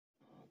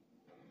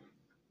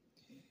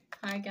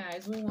Hi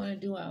guys, we want to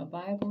do our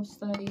Bible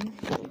study.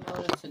 You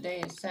know that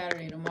today is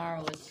Saturday,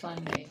 tomorrow is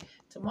Sunday.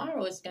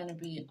 Tomorrow is going to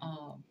be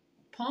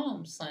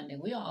Palm Sunday.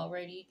 We are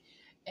already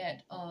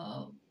at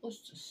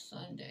what's the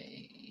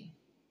Sunday?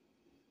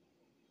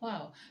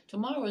 Wow,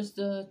 tomorrow is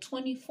the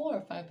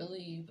 24th, I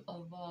believe,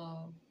 of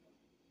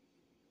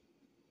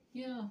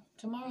yeah,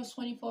 tomorrow's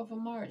 24th of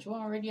March. We're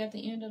already at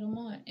the end of the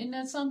month. Isn't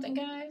that something,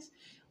 guys?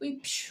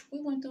 We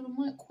went through the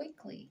month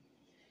quickly.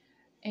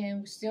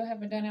 And we still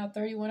haven't done our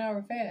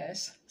 31-hour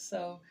fast.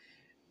 So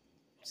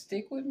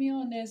stick with me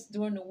on this.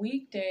 During the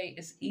weekday,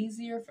 it's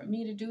easier for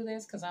me to do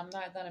this because I'm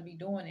not going to be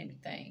doing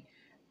anything,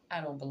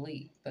 I don't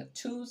believe. But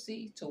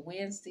Tuesday to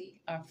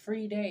Wednesday are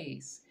free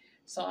days.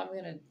 So I'm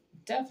going to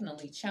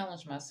definitely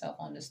challenge myself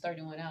on this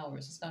 31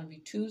 hours. It's going to be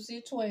Tuesday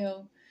at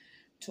 12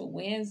 to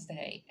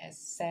Wednesday at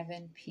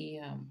 7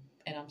 p.m.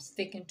 And I'm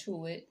sticking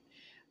to it.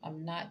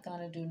 I'm not going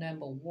to do nothing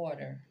but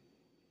water.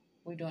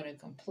 We're doing a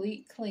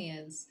complete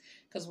cleanse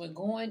because we're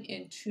going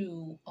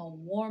into a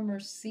warmer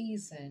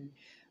season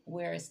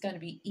where it's going to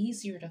be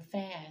easier to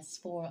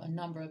fast for a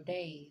number of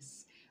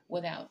days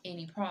without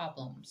any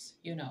problems,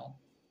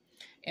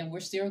 And we're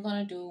still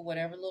going to do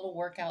whatever little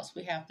workouts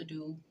we have to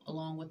do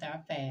along with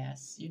our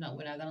fast. We're not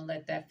going to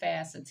let that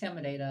fast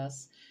intimidate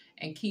us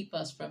and keep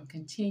us from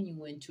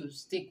continuing to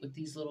stick with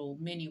these little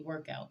mini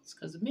workouts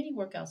because the mini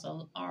workouts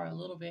are a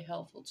little bit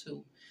helpful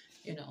too,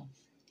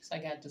 So I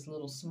got this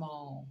little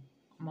small.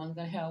 I'm only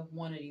going to have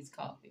one of these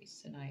coffees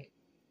tonight.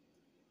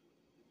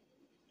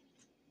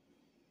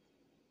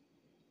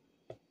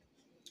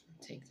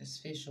 Take this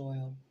fish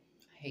oil.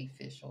 I hate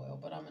fish oil,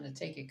 but I'm going to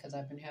take it because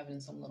I've been having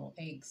some little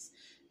aches.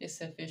 They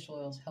said fish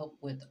oils help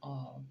with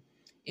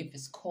if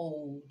it's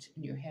cold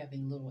and you're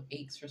having little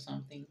aches or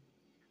something.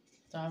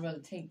 So I'd rather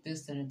take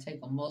this than to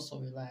take a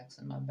muscle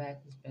relaxant. My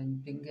back has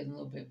been getting a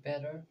little bit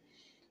better.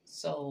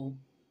 So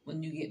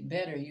when you get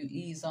better, you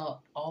ease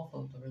up off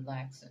of the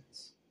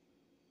relaxants.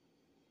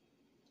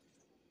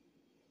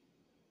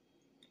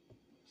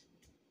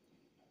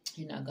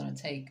 You're not going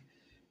to take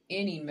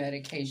any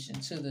medication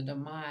to the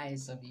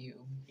demise of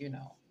you.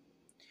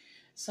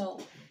 So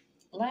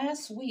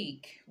last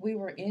week we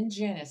were in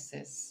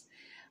Genesis.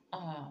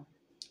 I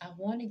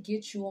want to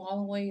get you all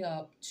the way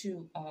up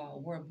to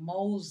where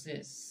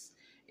Moses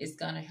is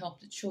going to help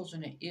the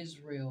children of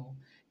Israel.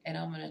 And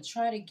I'm going to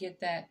try to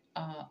get that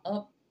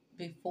up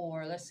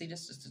before, let's see,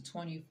 this is the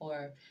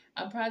 24th.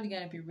 I'm probably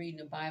going to be reading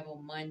the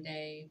Bible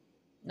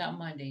not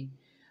Monday.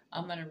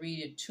 I'm going to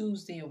read it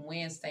Tuesday and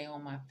Wednesday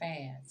on my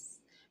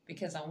fast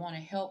because I want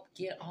to help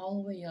get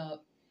all the way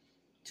up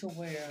to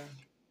where,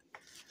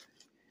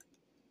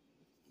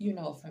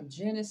 from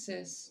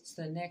Genesis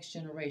to the next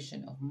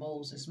generation of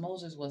Moses.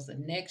 Moses was the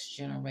next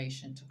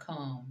generation to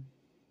come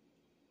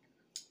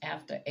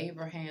after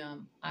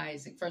Abraham,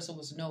 Isaac. First it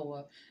was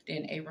Noah,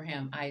 then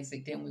Abraham,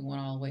 Isaac. Then we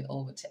went all the way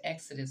over to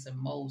Exodus and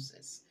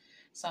Moses.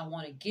 So I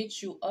want to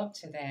get you up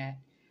to that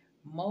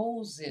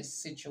Moses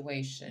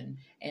situation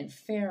and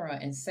Pharaoh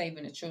and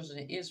saving the children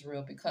of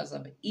Israel because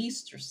of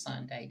Easter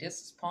Sunday. This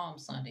is Palm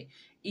Sunday.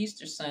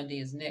 Easter Sunday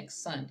is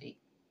next Sunday.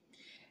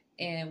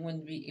 And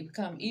when it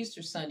become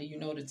Easter Sunday,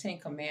 the Ten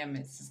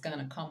Commandments is going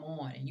to come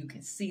on and you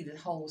can see the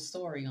whole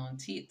story on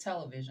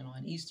television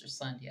on Easter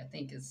Sunday. I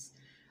think it's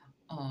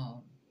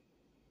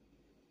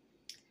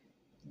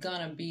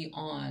going to be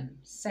on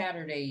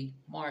Saturday,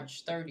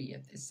 March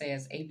 30th. It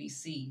says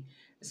ABC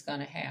is going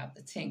to have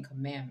the Ten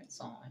Commandments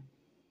on.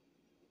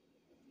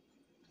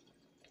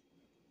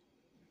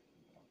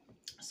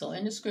 So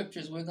in the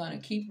scriptures, we're going to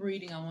keep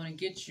reading. I want to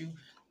get you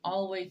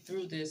all the way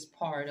through this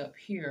part up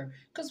here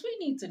because we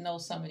need to know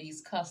some of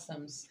these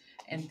customs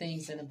and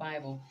things in the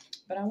Bible.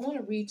 But I want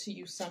to read to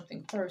you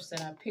something first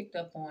that I picked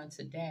up on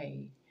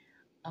today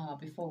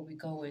before we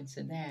go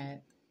into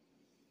that.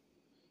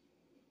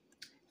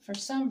 For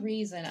some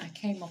reason, I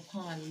came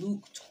upon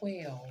Luke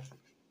 12.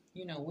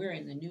 We're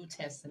in the New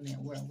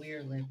Testament where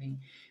we're living,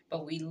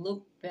 but we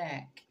look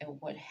back at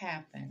what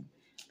happened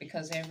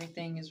because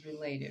everything is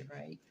related,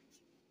 right?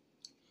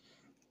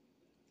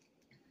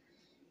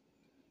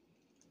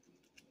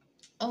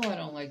 Oh, I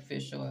don't like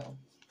fish oil.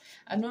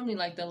 I normally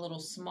like the little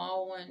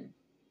small one.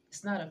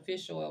 It's not a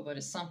fish oil, but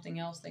it's something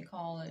else they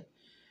call it.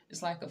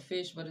 It's like a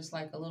fish, but it's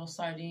like a little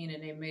sardine,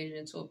 and they made it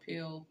into a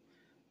pill.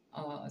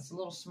 It's a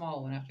little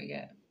small one. I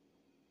forget.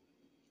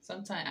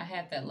 Sometime I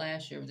had that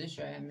last year, but this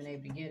year I haven't been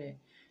able to get it.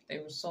 They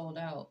were sold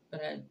out,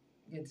 but I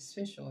get this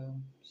fish oil.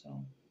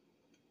 So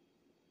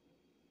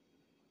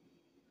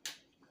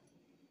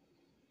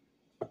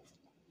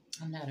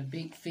I'm not a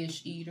big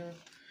fish eater,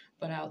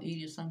 but I'll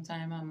eat it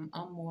sometime.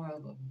 I'm more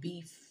of a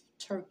beef,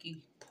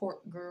 turkey, pork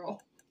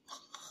girl.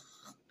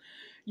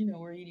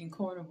 We're eating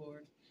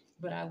carnivore.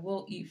 But I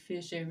will eat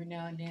fish every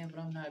now and then,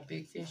 but I'm not a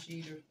big fish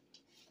eater.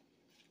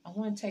 I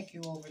want to take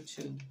you over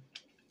to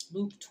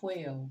Luke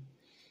 12.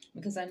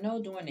 Because I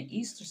know during the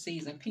Easter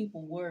season,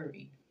 people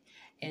worry.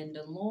 And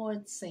the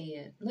Lord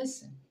said,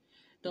 listen,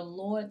 the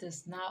Lord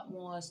does not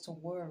want us to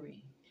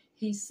worry.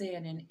 He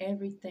said, in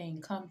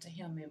everything, come to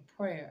him in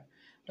prayer.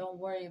 Don't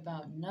worry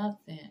about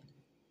nothing.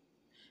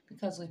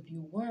 Because if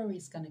you worry,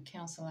 it's going to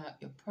cancel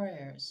out your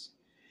prayers.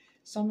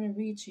 So I'm going to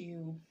read to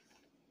you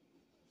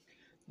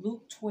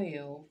Luke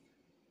 12.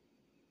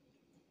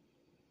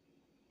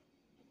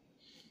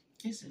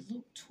 This is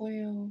Luke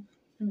 12.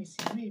 Let me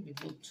see. Maybe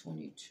Luke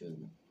 22.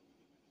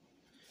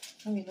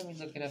 Let me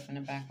look it up in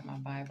the back of my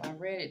Bible. I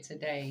read it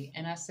today,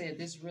 and I said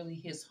this really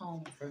hits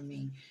home for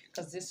me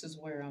because this is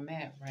where I'm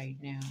at right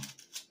now.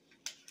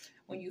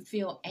 When you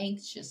feel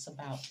anxious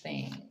about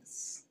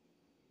things,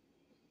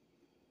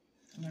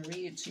 I'm going to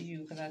read it to you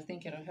because I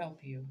think it'll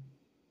help you.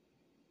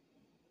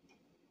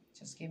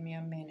 Just give me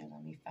a minute.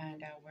 Let me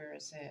find out where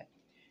it's at.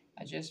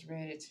 I just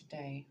read it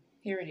today.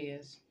 Here it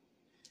is.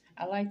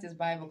 I like this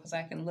Bible because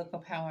I can look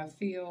up how I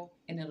feel,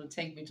 and it'll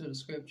take me to the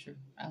scripture.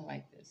 I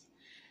like this.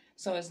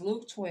 So it's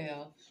Luke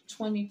 12,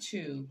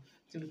 22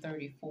 through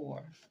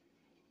 34.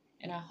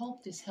 And I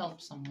hope this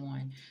helps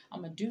someone.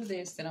 I'm going to do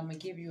this, then I'm going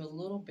to give you a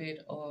little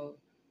bit of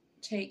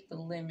Take the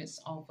Limits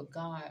Off of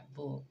God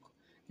book.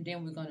 And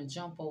then we're going to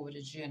jump over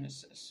to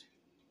Genesis.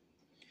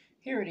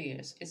 Here it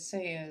is. It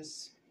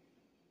says,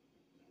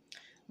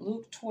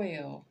 Luke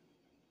 12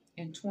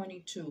 and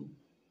 22.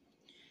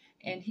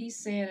 And he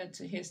said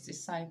unto his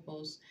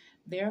disciples,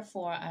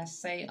 Therefore I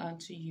say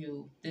unto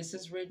you, this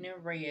is written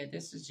in red.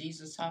 This is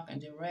Jesus talking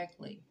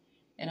directly.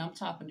 And I'm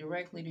talking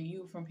directly to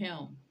you from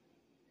him.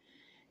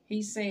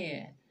 He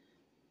said,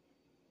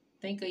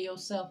 think of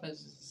yourself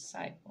as a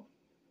disciple.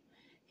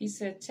 He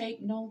said,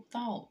 Take no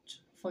thought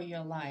for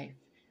your life,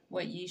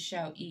 what ye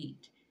shall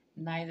eat,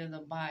 neither the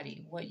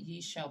body, what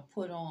ye shall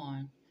put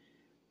on.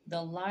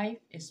 The life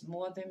is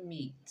more than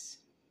meat,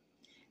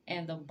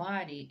 and the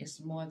body is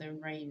more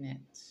than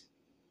raiment.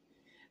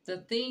 The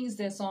things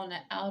that's on the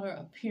outer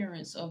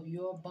appearance of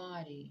your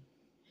body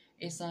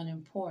is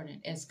unimportant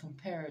as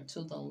compared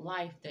to the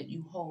life that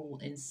you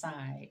hold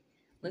inside.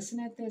 Listen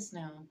at this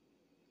now.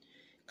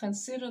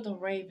 Consider the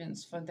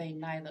ravens, for they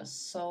neither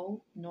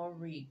sow nor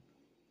reap,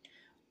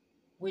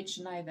 which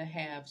neither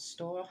have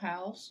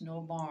storehouse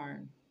nor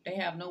barn. They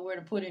have nowhere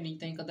to put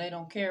anything because they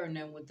don't carry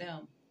them with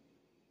them.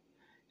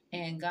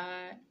 And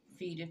God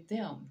feedeth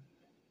them.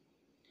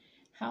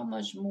 How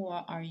much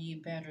more are ye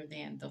better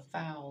than the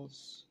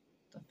fowls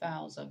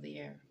of the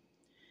air?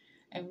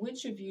 And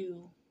which of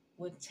you,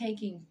 with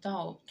taking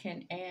thought,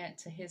 can add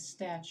to his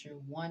stature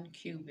 1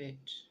 cubit?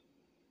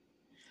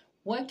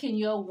 What can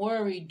your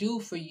worry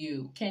do for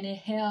you? Can it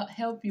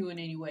help you in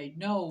any way?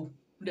 No.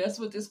 That's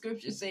what the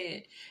scripture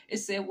said. It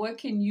said, what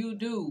can you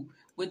do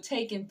with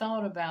taking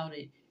thought about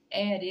it?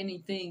 Add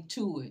anything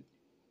to it?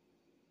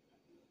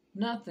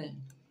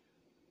 Nothing.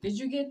 Did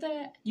you get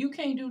that? You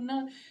can't do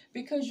nothing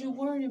because you're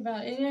worried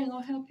about it. It ain't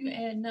going to help you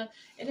add nothing.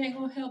 It ain't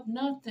going to help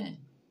nothing.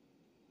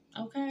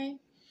 Okay?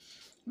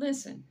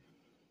 Listen.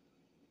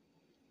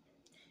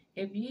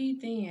 If ye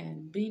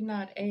then be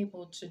not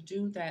able to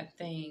do that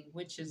thing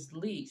which is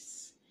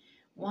least,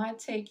 why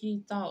take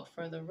ye thought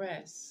for the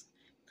rest?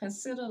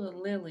 Consider the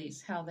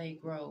lilies, how they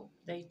grow.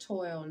 They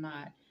toil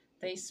not,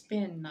 they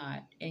spin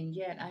not. And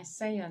yet I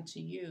say unto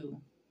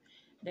you,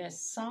 that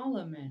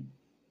Solomon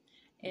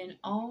in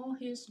all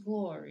his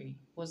glory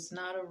was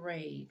not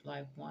arrayed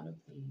like one of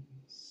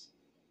these.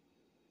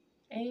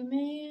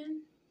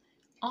 Amen.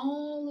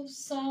 All of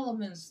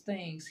Solomon's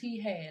things he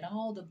had,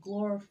 all the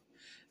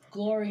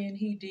glorying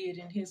he did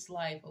in his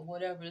life, or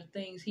whatever the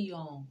things he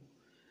owned,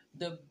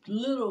 the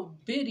little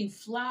bitty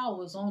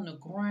flowers on the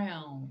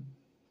ground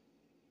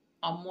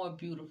are more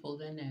beautiful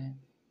than that.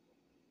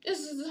 This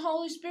is the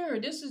Holy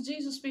Spirit. This is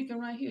Jesus speaking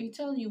right here. He's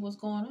telling you what's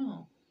going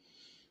on.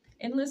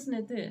 And listen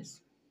at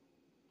this.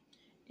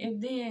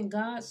 If then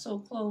God so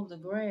clothe the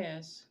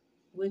grass,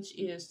 which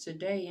is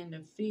today in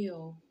the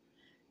field,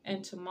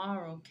 and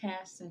tomorrow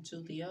cast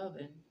into the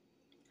oven,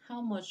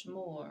 how much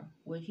more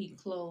will he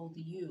clothe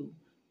you,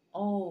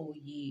 O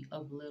ye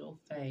of little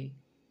faith?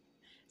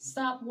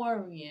 Stop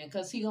worrying,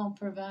 because he going to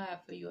provide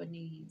for your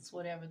needs,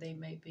 whatever they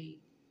may be.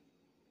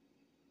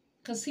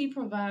 Because he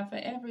provide for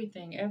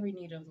everything, every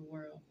need of the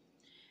world.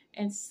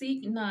 And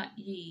seek not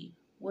ye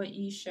what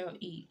ye shall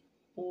eat,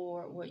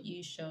 or what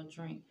ye shall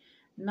drink,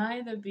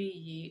 neither be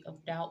ye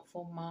of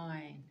doubtful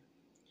mind.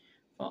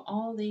 For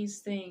all these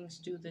things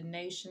do the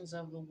nations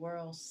of the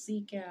world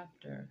seek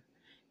after,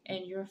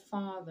 and your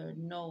Father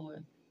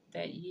knoweth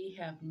that ye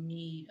have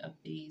need of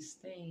these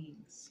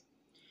things.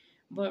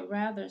 But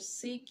rather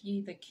seek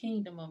ye the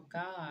kingdom of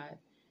God,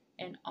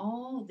 and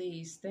all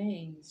these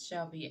things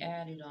shall be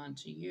added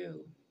unto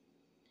you.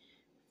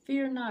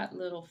 Fear not,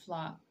 little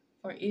flock,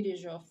 for it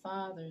is your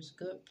Father's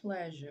good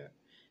pleasure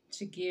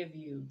to give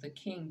you the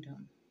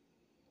kingdom.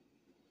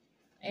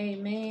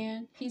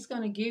 Amen. He's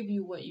going to give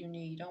you what you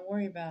need. Don't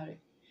worry about it.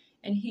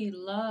 And he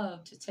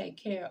loved to take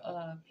care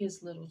of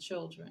his little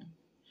children,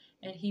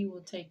 and he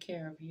will take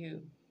care of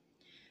you.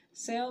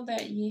 Sell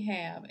that ye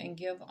have, and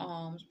give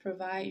alms.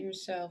 Provide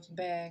yourselves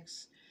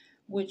bags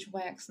which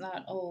wax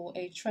not old,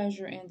 a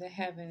treasure in the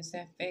heavens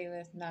that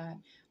faileth not,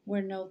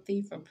 where no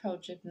thief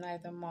approacheth,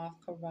 neither moth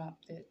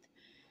corrupteth.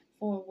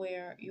 For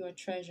where your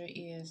treasure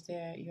is,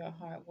 there your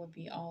heart will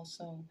be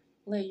also.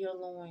 Let your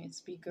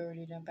loins be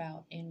girded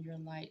about, and your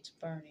lights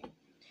burning.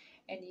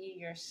 and ye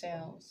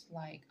yourselves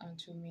like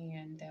unto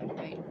men that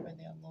wait for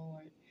their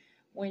Lord,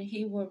 when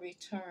he will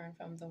return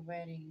from the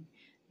wedding,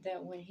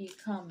 that when he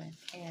cometh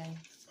and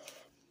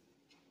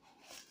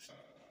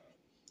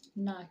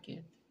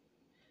knocketh,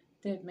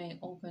 that may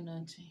open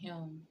unto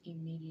him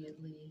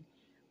immediately.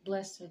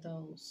 Blessed are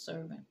those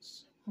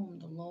servants whom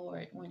the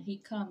Lord, when he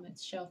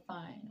cometh, shall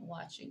find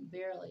watching.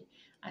 Verily,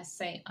 I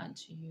say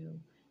unto you,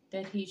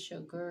 that he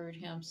shall gird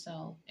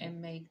himself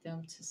and make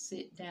them to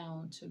sit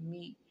down to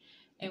meat,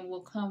 and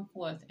will come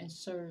forth and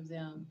serve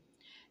them.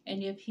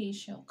 And if he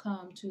shall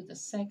come to the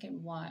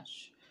second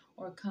watch,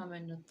 or come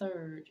in the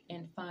third,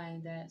 and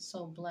find that,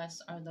 so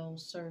blessed are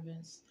those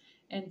servants.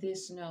 And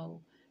this know,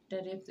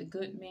 that if the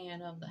good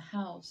man of the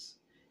house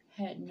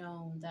had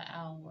known the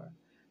hour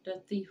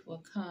the thief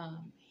would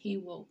come, he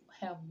would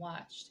have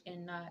watched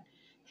and not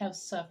have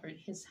suffered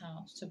his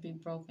house to be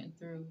broken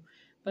through.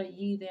 But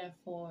ye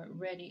therefore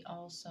ready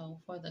also,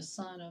 for the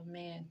Son of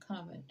Man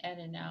cometh at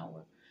an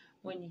hour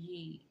when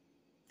ye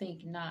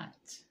think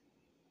not.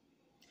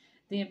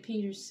 Then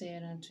Peter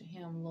said unto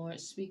him, Lord,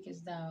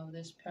 speakest thou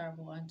this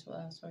parable unto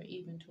us, or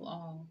even to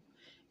all?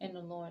 And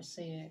the Lord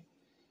said,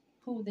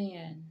 Who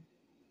then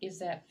is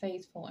that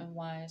faithful and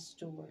wise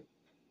steward,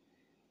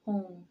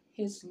 whom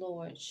his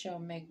Lord shall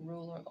make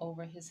ruler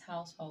over his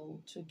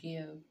household, to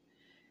give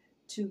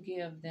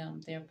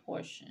them their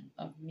portion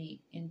of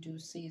meat in due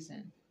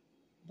season?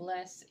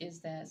 Blessed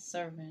is that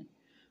servant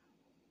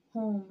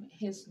whom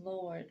his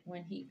Lord,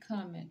 when he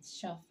cometh,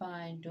 shall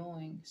find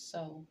doing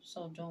so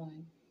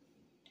doing.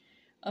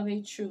 Of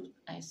a truth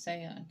I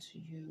say unto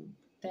you,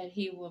 that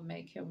he will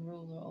make him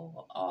ruler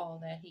over all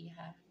that he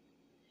hath.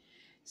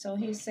 So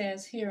he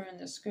says here in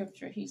the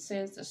scripture, he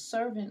says the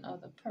servant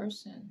of the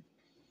person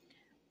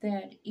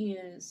that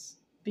is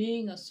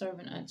being a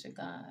servant unto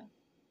God,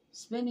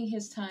 spending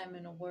his time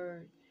in the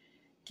word,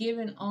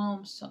 giving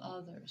alms to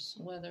others,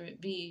 whether it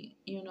be,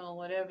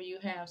 whatever you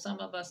have. Some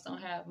of us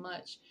don't have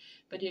much,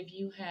 but if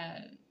you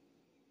have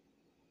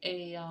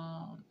a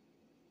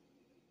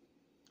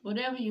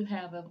whatever you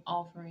have of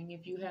offering,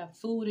 if you have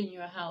food in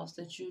your house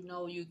that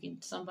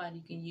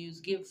somebody can use,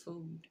 give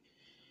food.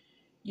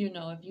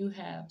 If you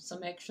have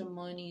some extra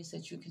monies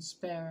that you can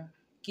spare,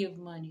 give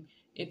money.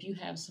 If you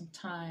have some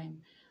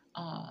time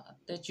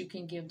that you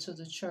can give to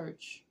the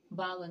church,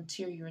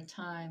 volunteer your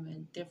time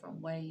in different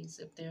ways.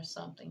 If there's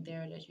something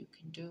there that you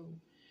can do,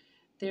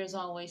 there's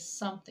always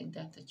something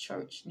that the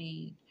church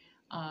needs.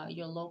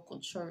 Your local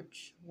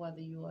church, whether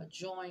you are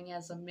joining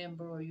as a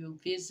member or you're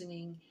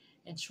visiting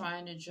and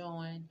trying to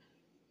join,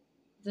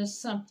 there's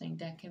something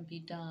that can be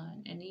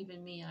done. And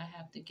even me,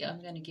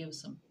 I'm going to give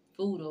some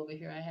food over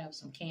here. I have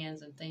some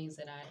cans and things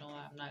that I know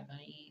I'm not going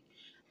to eat.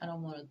 I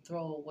don't want to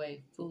throw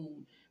away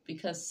food,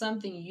 because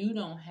something you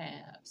don't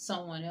have,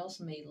 someone else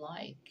may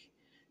like.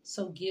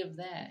 So give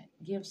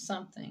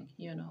something,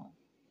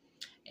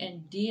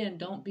 And then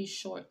don't be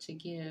short to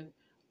give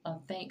a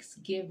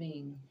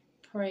thanksgiving,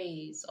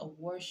 praise, a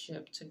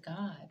worship to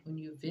God when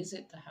you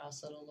visit the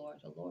house of the Lord.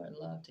 The Lord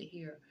loves to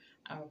hear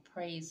our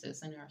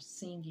praises and our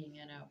singing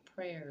and our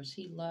prayers.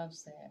 He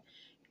loves that.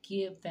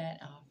 Give that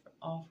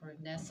offering.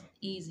 That's an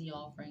easy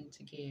offering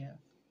to give.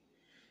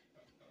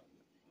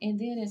 And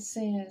then it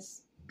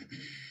says,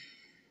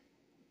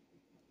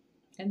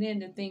 and then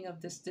the thing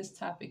of this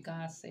topic,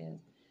 God says,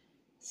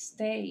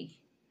 stay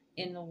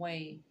in the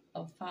way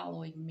of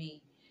following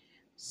me,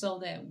 so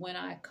that when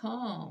I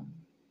come,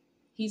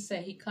 he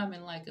said he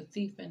coming like a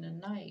thief in the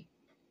night.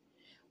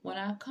 When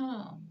I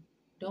come,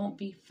 don't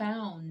be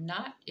found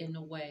not in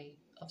the way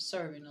of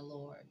serving the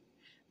Lord,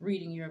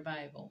 reading your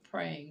Bible,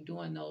 praying,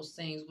 doing those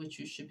things which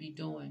you should be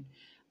doing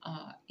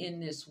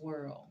in this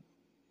world.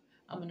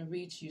 I'm going to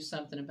read to you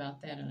something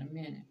about that in a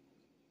minute.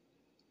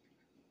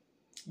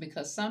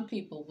 Because some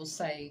people will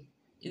say,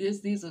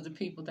 these are the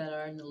people that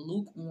are in the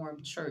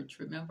lukewarm church.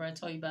 Remember I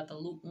told you about the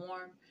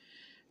lukewarm?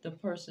 The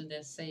person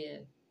that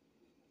said,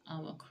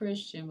 I'm a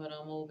Christian, but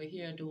I'm over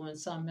here doing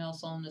something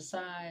else on the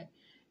side.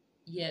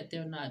 Yet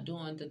they're not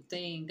doing the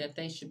thing that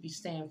they should be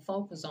staying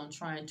focused on,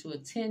 trying to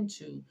attend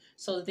to,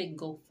 so that they can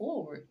go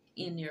forward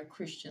in their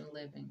Christian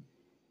living.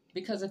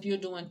 Because if you're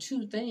doing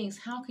two things,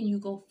 how can you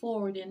go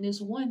forward in this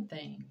one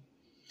thing?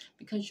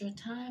 Because your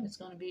time is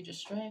going to be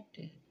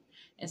distracted.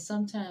 And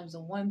sometimes the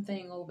one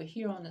thing over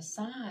here on the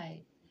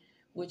side,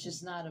 which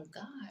is not of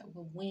God,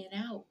 will win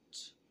out.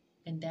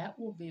 And that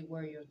will be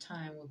where your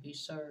time will be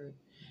served.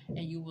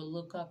 And you will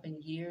look up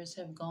and years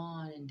have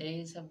gone and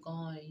days have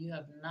gone, and you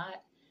have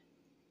not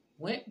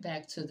went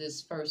back to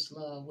this first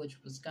love,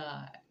 which was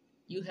God.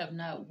 You have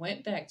not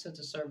went back to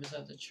the service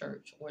of the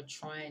church, or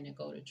trying to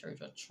go to church,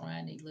 or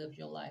trying to live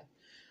your life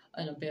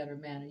in a better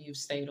manner. You've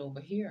stayed over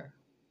here.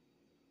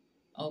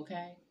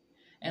 Okay?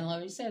 And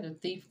like we said, a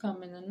thief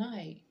come in the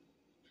night,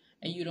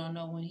 and you don't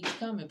know when he's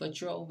coming,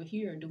 but you're over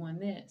here doing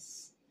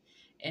this.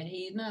 And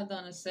he's not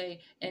gonna say,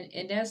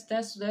 and that's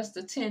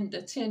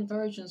the 10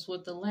 virgins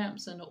with the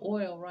lamps and the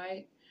oil,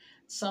 right?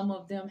 Some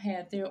of them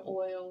had their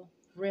oil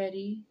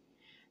ready.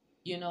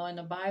 You know, in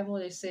the Bible,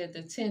 they said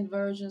the 10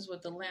 virgins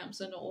with the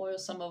lamps and the oil,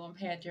 some of them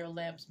had their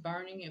lamps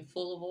burning and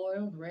full of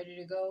oil, ready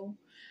to go.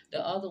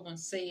 The other one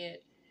said,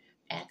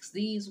 ask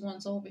these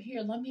ones over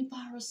here, let me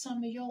borrow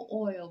some of your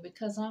oil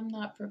because I'm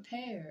not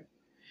prepared.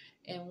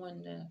 And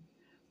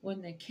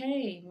when they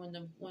came, when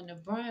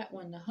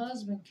the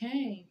husband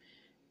came,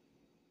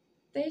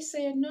 they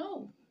said,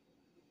 no,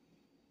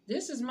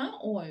 this is my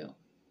oil.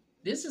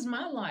 This is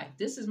my life.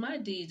 This is my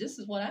deed. This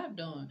is what I've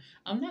done.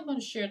 I'm not going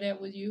to share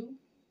that with you.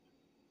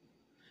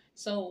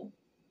 So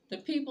the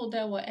people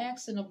that were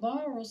asking to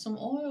borrow some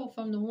oil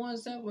from the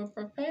ones that were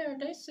prepared,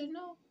 they said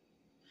no.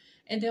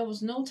 And there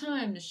was no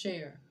time to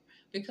share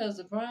because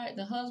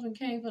the husband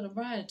came for the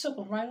bride and took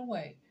them right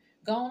away.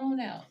 Gone on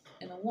out.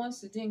 And the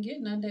ones that didn't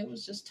get none, they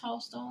was just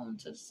tossed on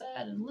to the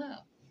side and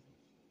left.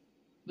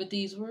 But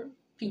these were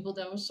people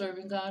that were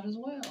serving God as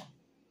well.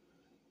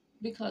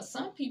 Because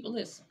some people,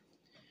 listen,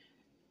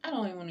 I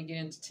don't even want to get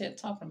into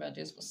talking about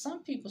this, but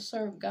some people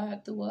serve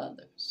God through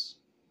others.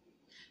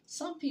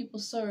 Some people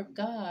serve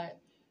God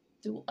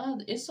through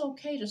others. It's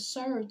okay to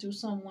serve through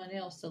someone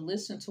else, to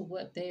listen to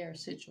what their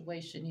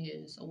situation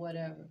is or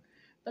whatever.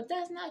 But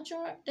that's not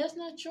your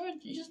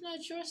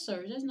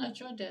service. That's not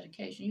your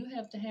dedication. You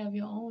have to have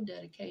your own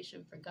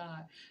dedication for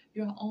God,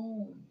 your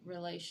own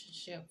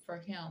relationship for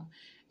Him,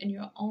 and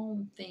your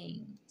own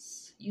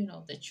things,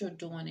 that you're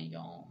doing in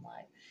your own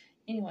life.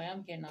 Anyway,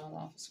 I'm getting all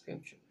off of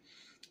scripture.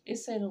 It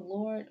said, the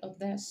Lord of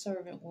that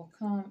servant will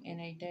come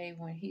in a day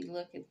when he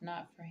looketh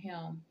not for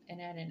him,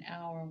 and at an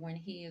hour when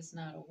he is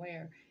not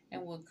aware,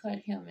 and will cut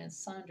him in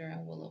sunder,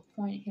 and will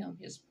appoint him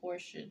his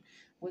portion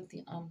with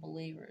the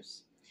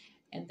unbelievers.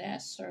 And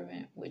that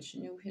servant which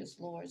knew his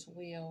Lord's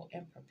will,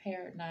 and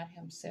prepared not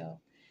himself,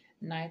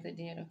 neither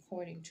did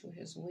according to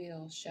his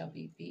will, shall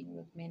be beaten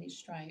with many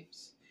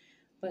stripes.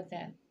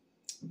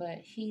 But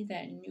he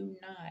that knew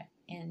not,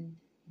 and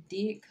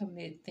did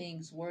commit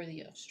things worthy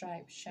of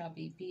stripes, shall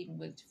be beaten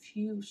with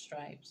few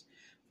stripes.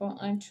 For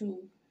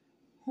unto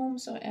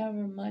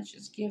whomsoever much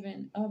is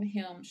given of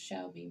him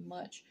shall be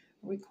much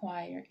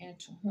required, and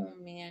to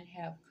whom men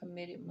have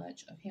committed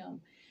much of him,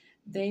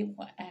 they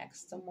will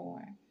ask the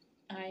more.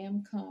 I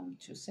am come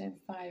to send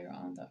fire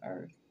on the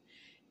earth,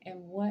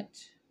 and what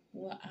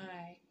will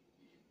I,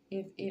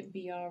 if it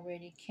be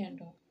already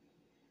kindled?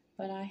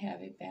 But I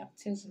have a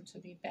baptism to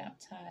be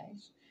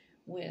baptized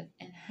with,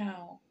 and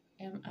how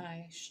am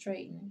I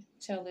straitened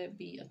till it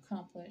be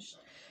accomplished?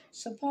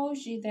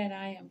 Suppose ye that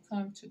I am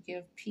come to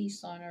give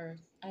peace on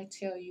earth? I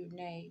tell you,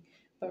 nay,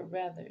 but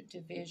rather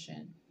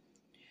division.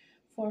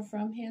 For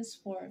from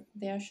henceforth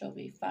there shall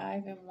be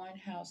 5 in one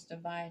house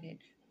divided,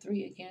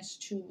 3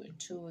 against 2, and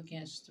 2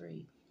 against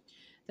 3.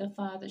 The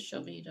father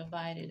shall be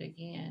divided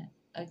again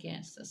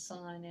against the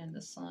son, and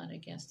the son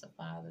against the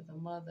father, the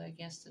mother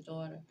against the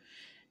daughter.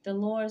 The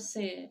Lord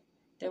said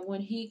that when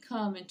He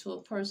come into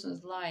a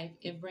person's life,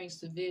 it brings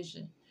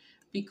division,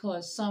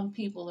 because some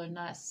people are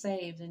not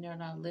saved and they're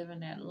not living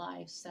that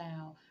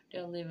lifestyle.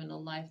 They're living the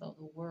life of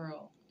the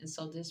world. And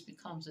so this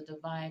becomes a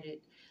divided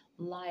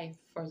life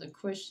for the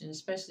Christian,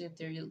 especially if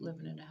they're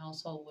living in a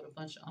household with a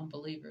bunch of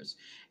unbelievers.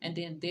 And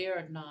then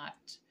they're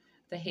not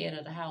the head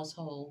of the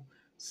household.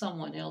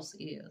 Someone else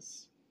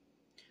is.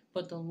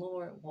 But the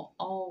Lord will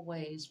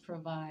always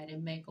provide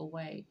and make a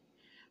way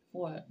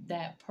for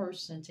that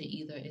person to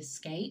either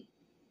escape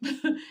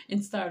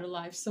and start a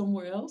life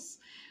somewhere else,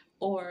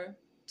 or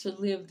to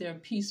live there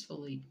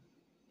peacefully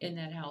in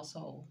that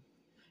household.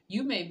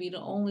 You may be the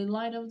only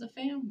light of the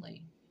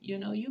family. You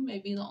may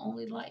be the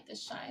only light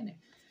that's shining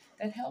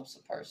that helps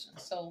a person.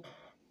 So,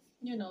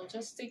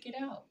 just stick it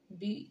out.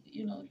 Do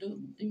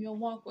your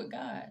walk with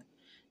God.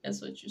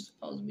 That's what you're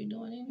supposed to be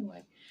doing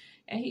anyway.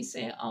 And He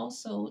said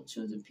also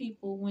to the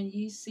people, when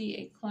ye see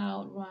a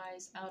cloud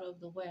rise out of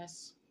the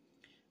west,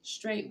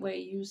 straightway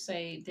you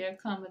say, there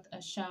cometh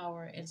a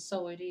shower, and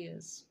so it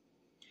is.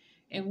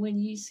 And when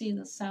ye see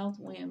the south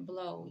wind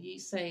blow, ye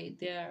say,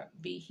 there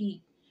be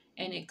heat,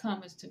 and it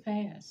cometh to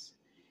pass.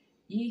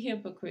 Ye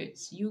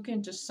hypocrites, you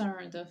can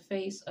discern the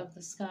face of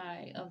the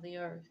sky of the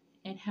earth,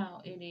 and how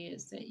it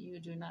is that you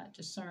do not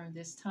discern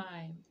this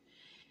time.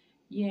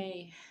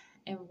 Yea,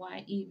 and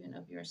why even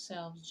of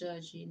yourselves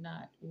judge ye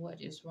not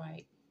what is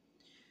right?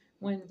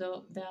 When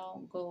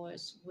thou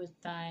goest with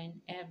thine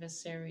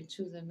adversary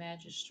to the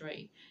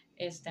magistrate,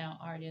 as thou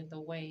art in the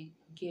way,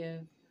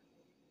 give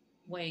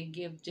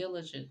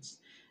diligence,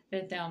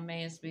 that thou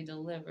mayest be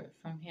delivered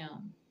from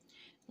him.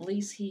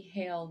 Lest he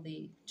hale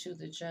thee to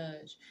the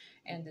judge,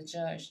 and the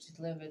judge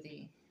deliver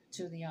thee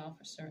to the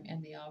officer,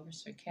 and the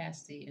officer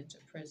cast thee into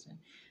prison.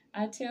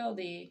 I tell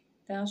thee,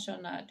 thou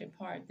shalt not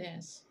depart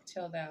thence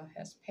till thou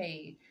hast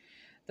paid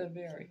the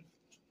very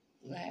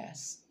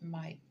last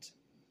mite.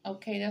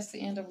 Okay, that's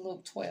the end of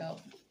Luke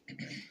 12.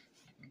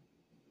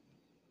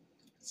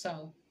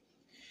 So,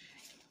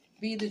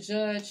 be the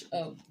judge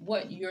of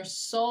what your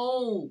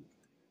soul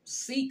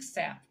seeks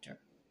after.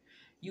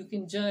 You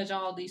can judge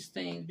all these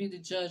things. Be the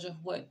judge of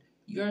what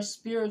your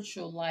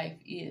spiritual life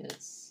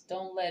is.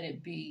 Don't let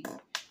it be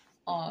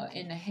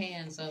in the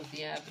hands of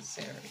the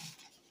adversary.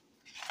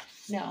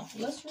 Now,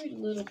 let's read a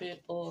little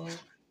bit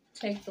of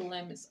take the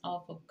limits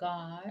off of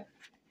God.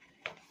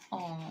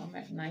 I'm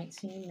at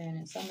 19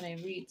 minutes. I'm going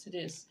to read to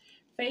this.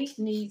 Faith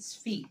needs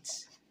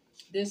feet.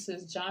 This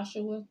is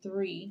Joshua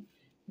 3,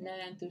 9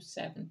 through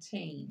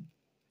 17.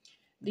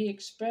 The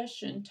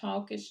expression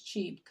talk is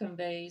cheap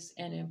conveys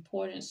an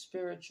important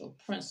spiritual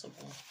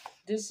principle.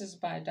 This is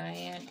by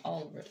Diane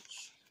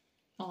Ulrich.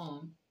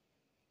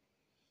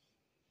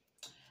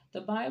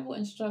 The Bible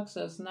instructs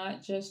us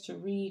not just to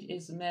read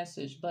its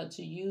message, but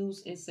to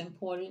use its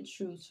important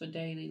truths for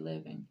daily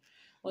living.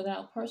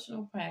 Without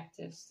personal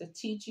practice, the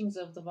teachings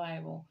of the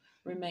Bible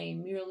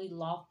remain merely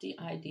lofty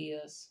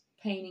ideas,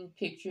 painting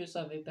pictures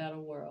of a better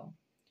world.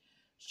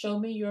 Show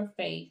me your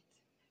faith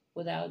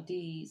without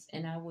deeds,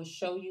 and I will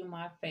show you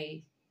my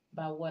faith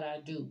by what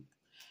I do.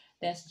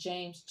 That's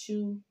James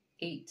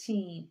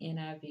 2:18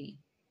 NIV.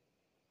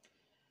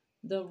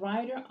 The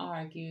writer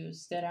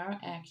argues that our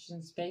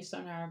actions based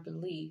on our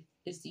belief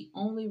is the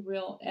only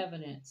real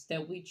evidence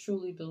that we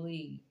truly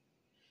believe.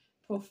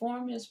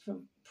 Performance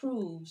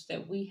proves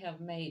that we have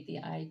made the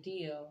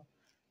ideal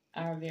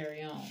our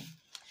very own.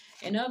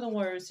 In other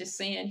words, it's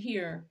saying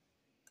here,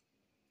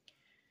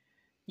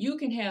 you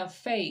can have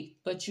faith,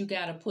 but you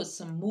got to put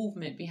some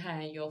movement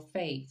behind your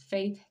faith.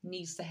 Faith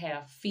needs to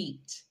have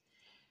feet.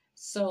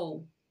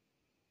 So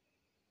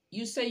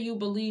you say you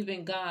believe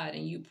in God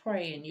and you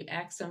pray and you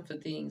ask Him for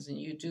things and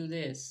you do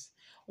this.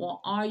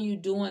 Well, are you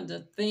doing the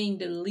thing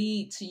to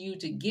lead to you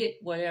to get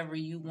whatever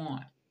you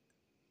want?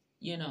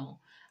 You know,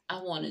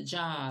 I want a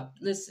job.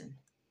 Listen,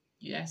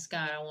 you ask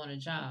God, I want a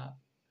job.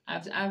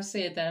 I've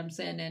said that, I'm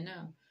saying that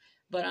now.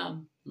 But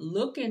I'm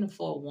looking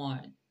for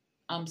one.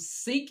 I'm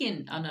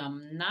seeking and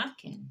I'm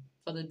knocking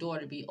for the door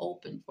to be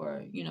open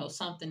for,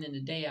 something in the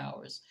day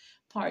hours,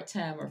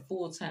 part-time or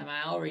full-time.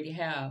 I already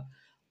have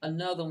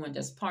another one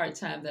that's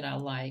part-time that I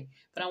like,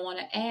 but I want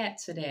to add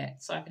to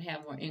that so I can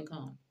have more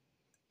income.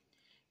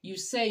 You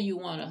say you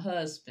want a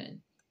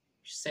husband.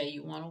 You say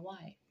you want a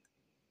wife.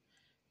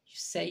 You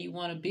say you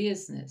want a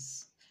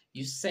business.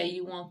 You say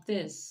you want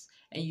this.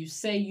 And you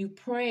say you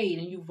prayed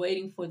and you're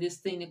waiting for this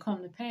thing to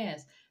come to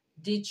pass.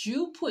 Did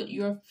you put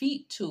your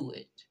feet to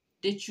it?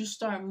 Did you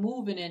start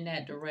moving in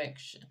that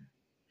direction?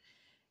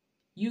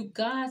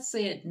 God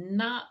said,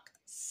 knock,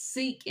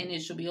 seek, and it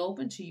shall be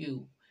open to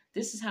you.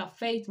 This is how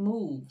faith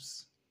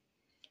moves.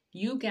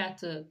 You got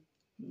to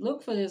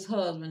look for this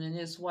husband and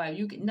this wife.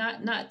 You can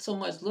not so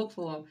much look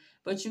for them,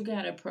 but you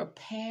got to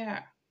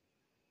prepare.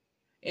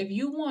 If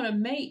you want to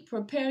mate,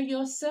 prepare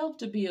yourself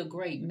to be a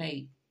great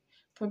mate.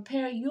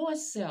 Prepare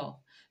yourself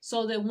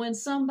so that when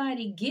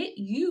somebody get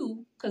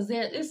you, because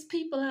there's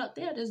people out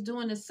there that's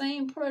doing the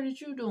same prayer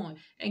that you're doing,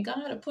 and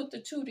God will put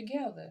the two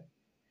together.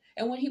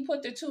 And when He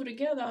put the two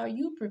together, are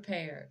you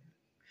prepared?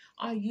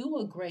 Are you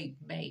a great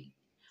mate?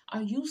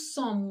 Are you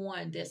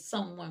someone that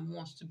someone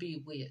wants to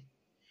be with?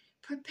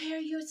 Prepare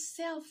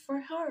yourself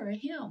for her or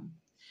him.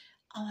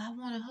 Oh, I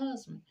want a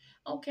husband.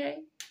 Okay,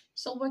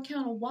 so what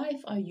kind of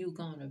wife are you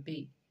going to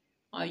be?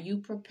 Are you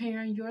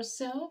preparing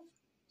yourself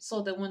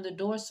so that when the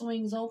door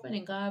swings open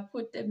and God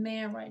put that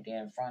man right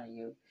there in front of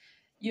you,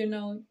 you're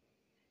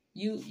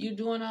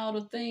doing all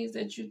the things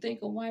that you think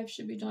a wife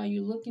should be doing? Are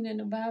you looking in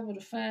the Bible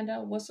to find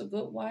out what's a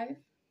good wife?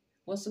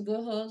 What's a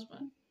good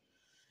husband?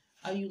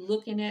 Are you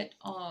looking at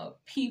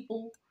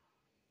people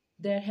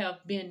that have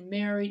been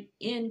married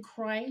in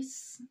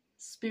Christ,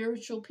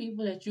 spiritual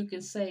people that you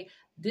can say,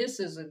 this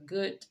is a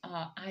good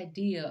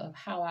idea of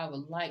how I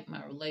would like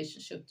my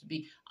relationship to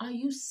be? Are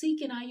you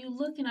seeking? Are you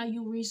looking? Are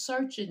you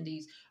researching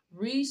these?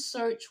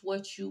 Research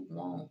what you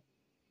want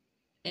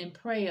and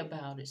pray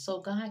about it so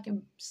God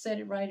can set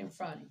it right in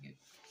front of you.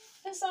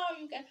 That's all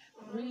you got.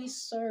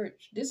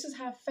 Research. This is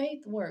how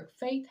faith works.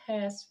 Faith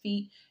has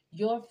feet.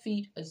 Your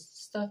feet is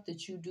stuff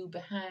that you do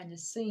behind the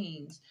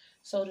scenes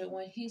so that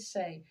when He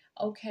say,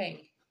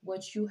 okay,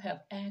 what you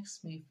have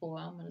asked me for,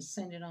 I'm going to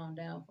send it on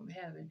down from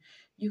heaven.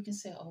 You can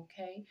say,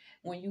 okay,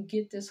 when you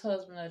get this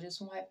husband or this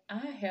wife,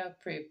 I have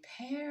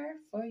prepared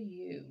for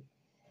you.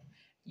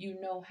 You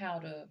know how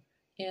to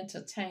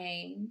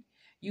entertain.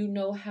 You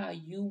know how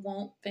you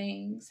want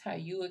things, how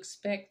you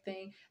expect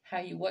things,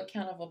 what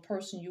kind of a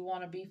person you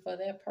want to be for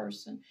that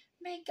person.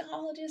 Make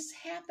all of this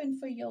happen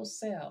for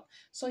yourself.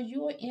 So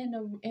you're in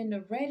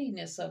the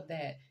readiness of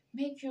that.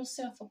 Make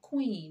yourself a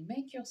queen.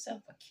 Make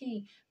yourself a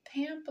king.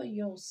 Pamper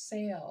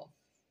yourself.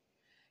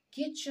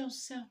 Get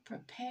yourself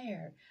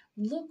prepared.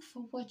 Look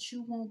for what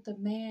you want the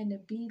man to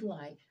be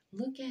like.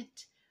 Look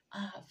at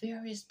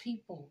various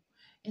people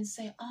and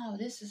say, oh,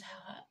 this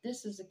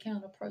is the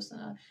kind of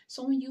person.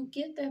 So when you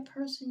get that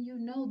person,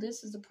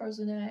 this is the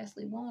person that I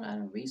actually want. I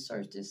done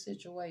researched this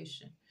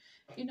situation.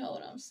 You know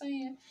what I'm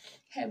saying?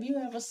 Have you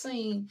ever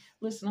seen,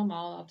 listen, I'm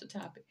all off the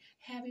topic.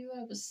 Have you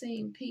ever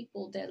seen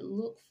people that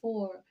look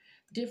for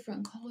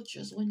different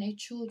cultures when their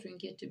children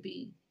get to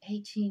be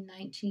 18,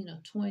 19,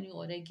 or 20,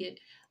 or they get,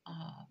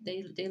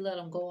 they let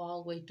them go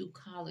all the way through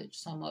college,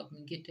 some of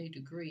them get their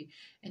degree,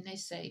 and they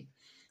say,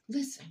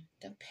 listen,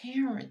 the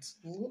parents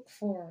look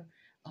for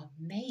a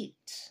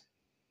mate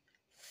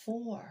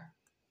for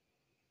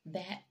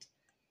that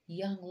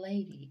young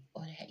lady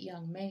or that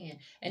young man.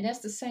 And that's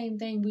the same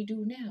thing we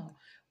do now.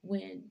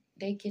 When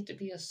they get to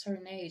be a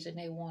certain age and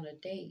they want to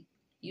date,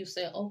 you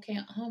say, okay,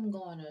 I'm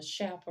going to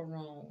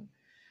chaperone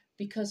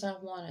because I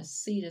want to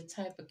see the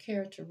type of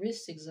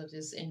characteristics of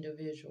this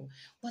individual.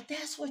 Well,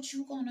 that's what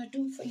you're going to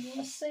do for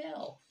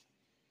yourself.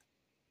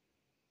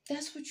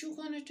 That's what you're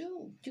going to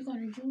do. You're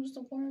going to use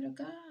the word of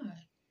God.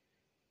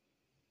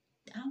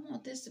 I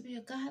want this to be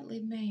a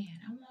godly man.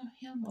 I want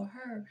him or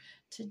her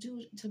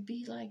to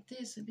be like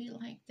this, to be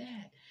like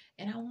that.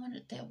 And I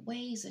wanted their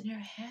ways and their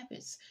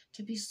habits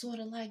to be sort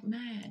of like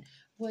mine.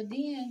 Well,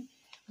 then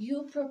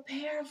you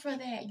prepare for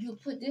that.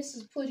 This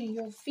is putting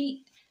your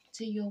feet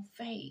to your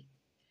faith.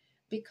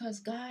 Because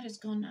God is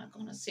not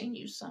going to send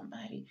you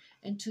somebody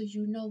until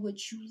you know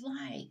what you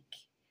like.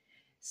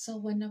 So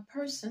when the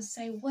person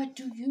say, what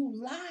do you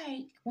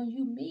like? When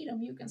you meet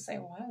them, you can say,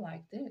 well, I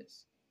like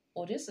this.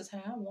 Or this is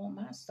how I want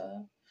my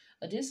stuff.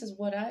 Or this is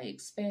what I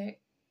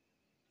expect.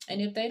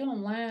 And if they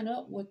don't line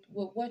up with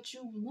what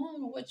you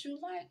want or what you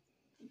like,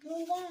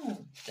 move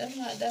on.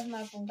 That's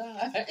not from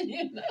God,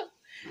 you know.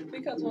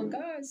 Because when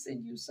God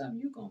sends you something,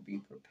 you're going to be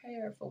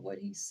prepared for what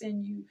he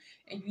send you.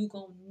 And you're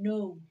going to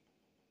know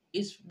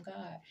it's from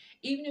God.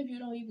 Even if you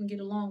don't even get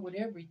along with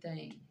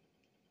everything,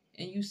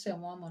 and you say,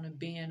 well, I'm going to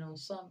bend on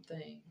some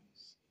things,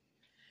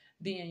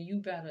 then you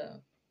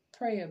better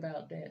pray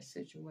about that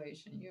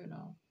situation, you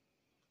know.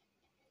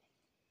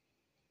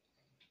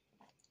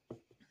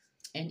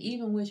 And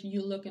even when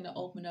you're looking to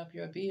open up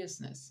your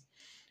business,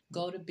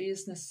 go to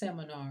business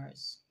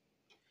seminars.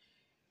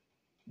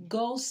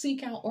 Go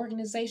seek out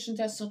organizations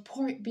that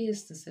support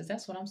businesses.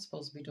 That's what I'm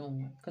supposed to be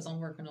doing because I'm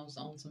working on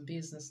some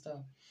business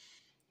stuff.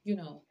 You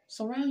know,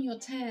 surround your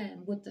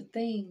time with the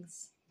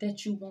things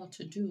that you want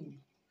to do.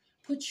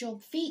 Put your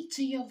feet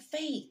to your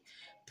faith.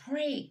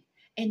 Pray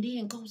and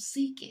then go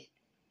seek it.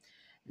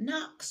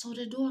 Knock so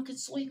the door can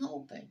swing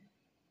open.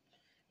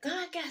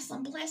 God got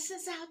some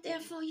blessings out there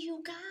for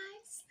you guys.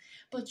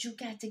 But you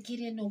got to get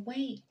in the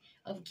way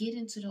of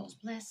getting to those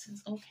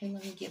blessings. Okay,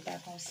 let me get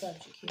back on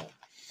subject here.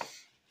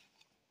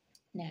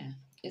 Now,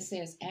 it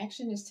says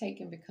action is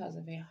taken because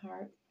of a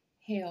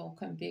heart-held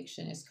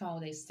conviction. It's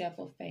called a step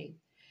of faith.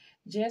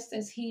 Just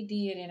as he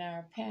did in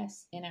our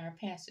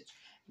passage.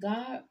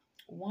 God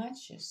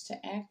watches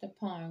to act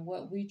upon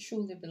what we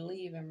truly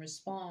believe and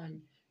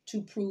respond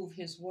to prove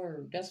his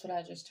word. That's what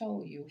I just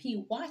told you.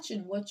 He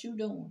watching what you're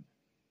doing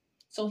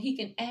so he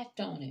can act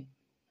on it.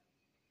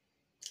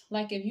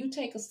 Like if you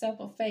take a step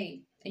of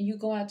faith and you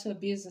go out to a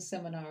business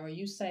seminar or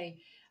you say,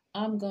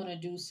 I'm going to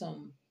do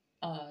some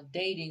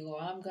dating, or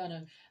I'm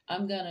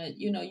gonna,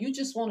 you know, you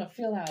just want to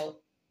fill out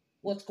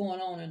what's going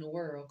on in the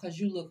world because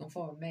you're looking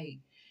for a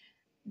mate.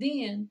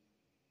 Then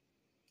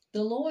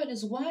the Lord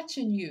is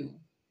watching you.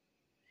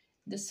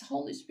 This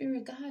Holy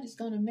Spirit, God is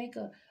going to make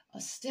a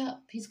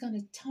step. He's going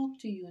to talk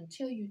to you and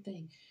tell you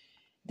things.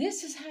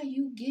 This is how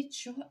you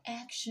get your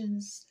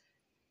actions,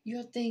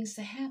 your things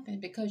to happen,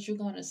 because you're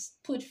going to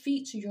put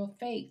feet to your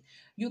faith.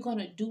 You're going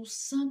to do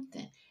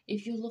something.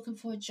 If you're looking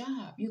for a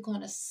job, you're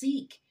going to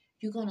seek.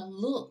 You're going to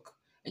look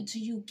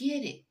until you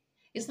get it.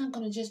 It's not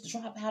going to just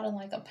drop out of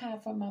like a pie.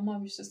 From my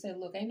mom used to say,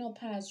 look, ain't no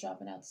pies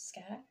dropping out the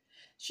sky.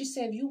 She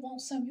said, if you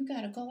want something, you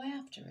got to go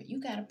after it. You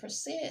got to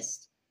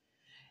persist.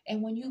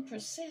 And when you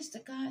persist,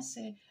 God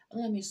said,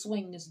 let me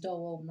swing this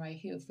door open right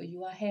here for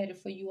you. I had it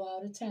for you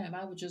all the time.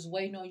 I was just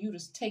waiting on you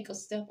to take a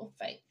step of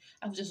faith.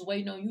 I was just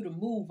waiting on you to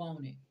move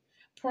on it.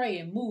 Pray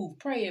and move,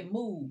 pray and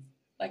move.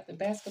 Like the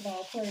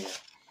basketball player.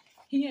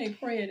 He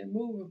ain't praying and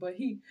moving, but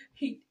he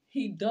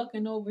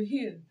ducking over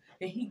here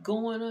and he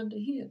going under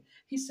here.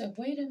 He said,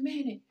 wait a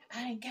minute,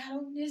 I ain't got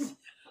on this.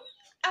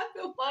 I've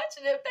been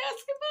watching that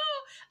basketball.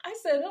 I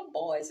said, them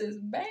boys is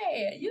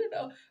bad. You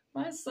know,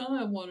 my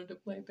son wanted to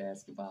play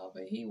basketball,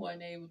 but he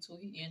wasn't able to.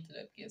 He ended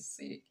up getting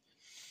sick.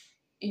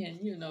 And,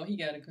 you know, he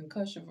got a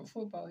concussion for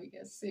football. He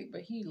got sick,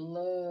 but he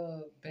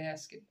loved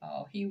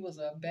basketball. He was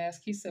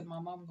he said,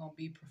 Mom, I'm going to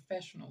be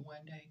professional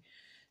one day.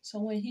 So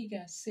when he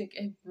got sick,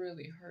 it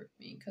really hurt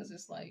me because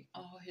it's like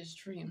all his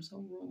dreams are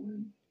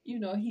ruined. You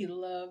know, he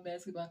loved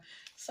basketball.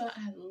 So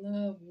I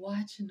love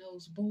watching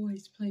those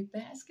boys play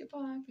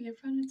basketball. I'd be in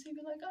front of the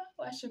TV like,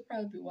 oh, I should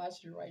probably be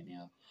watching it right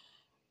now.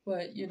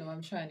 But, you know,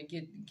 I'm trying to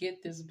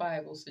get this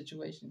Bible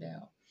situation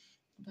down.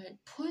 But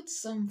put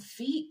some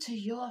feet to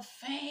your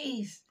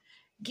faith.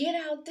 Get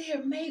out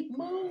there, make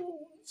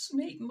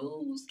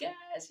moves,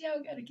 guys.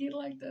 Y'all got to get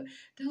like those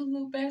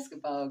little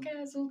basketball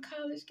guys, those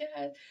college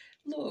guys.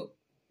 Look,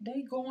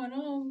 they going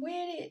on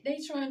with it. They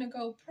trying to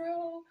go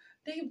pro.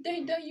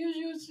 They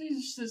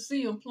usually to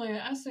see them playing.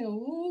 I say,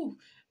 ooh,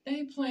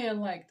 they playing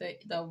like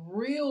the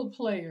real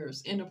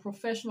players in the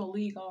professional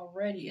league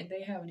already, and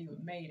they haven't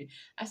even made it.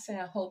 I say,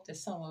 I hope that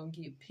some of them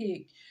get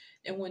picked,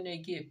 and when they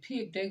get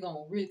picked, they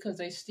gonna really, because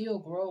they still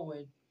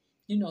growing.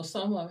 You know,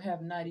 some of them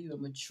have not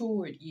even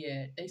matured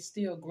yet. They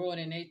still growing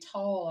and they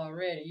tall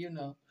already, you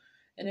know.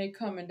 And they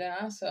coming down.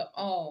 I said,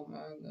 oh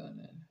my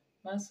goodness.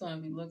 My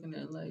son be looking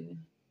at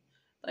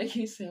like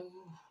he said,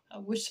 ooh, I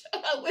wish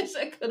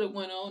I could have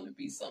went on to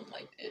be something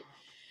like that.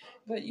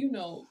 But you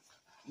know,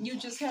 You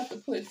just have to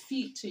put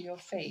feet to your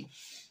faith.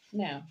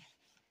 Now,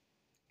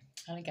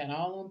 I got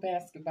all on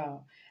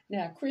basketball.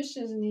 Now,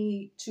 Christians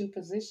need to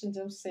position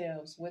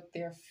themselves with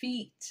their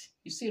feet.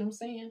 You see what I'm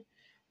saying?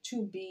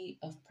 To be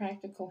of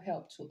practical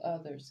help to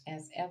others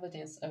as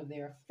evidence of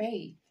their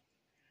faith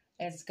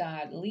as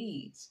God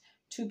leads.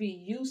 To be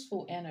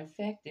useful and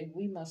effective,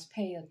 we must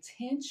pay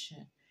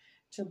attention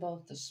to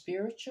both the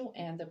spiritual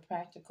and the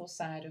practical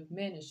side of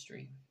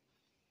ministry.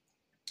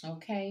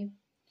 Okay?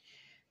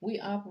 We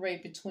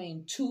operate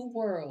between two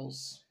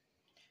worlds,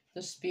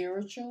 the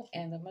spiritual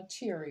and the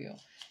material,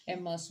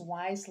 and must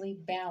wisely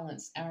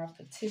balance our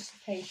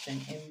participation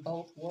in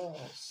both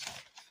worlds.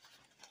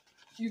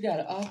 You got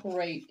to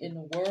operate in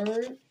the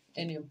word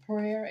and in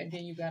prayer, and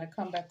then you got to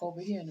come back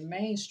over here in the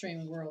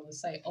mainstream world and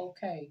say,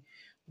 okay,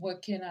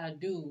 what can I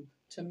do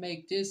to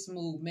make this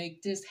move,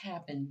 make this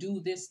happen, do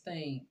this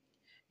thing?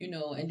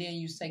 And then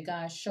you say,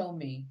 God, show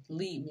me,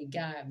 lead me,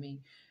 guide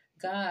me.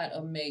 God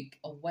will make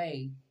a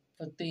way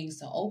for things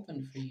to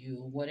open for you,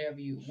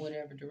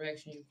 whatever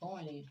direction you're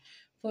going in.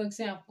 For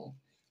example,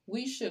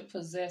 we should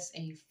possess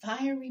a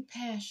fiery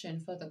passion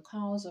for the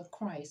cause of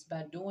Christ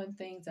by doing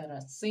things that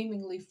are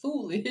seemingly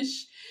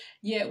foolish,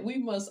 yet we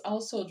must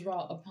also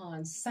draw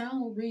upon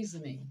sound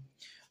reasoning.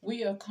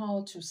 We are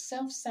called to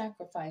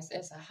self-sacrifice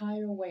as a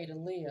higher way to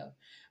live,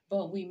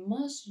 but we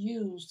must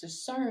use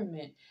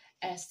discernment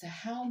as to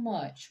how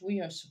much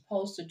we are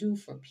supposed to do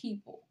for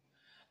people.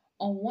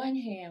 On one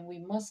hand, we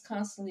must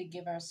constantly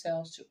give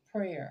ourselves to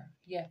prayer,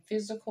 yet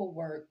physical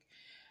work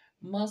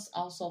must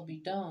also be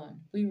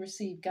done. We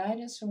receive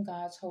guidance from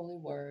God's holy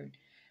word,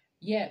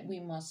 yet we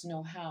must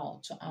know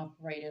how to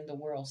operate in the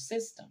world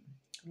system.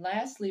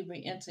 Lastly,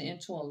 we enter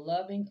into a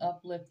loving,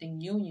 uplifting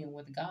union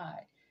with God,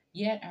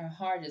 yet our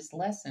hardest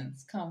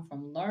lessons come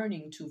from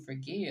learning to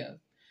forgive.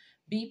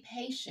 Be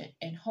patient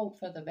and hope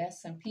for the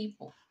best in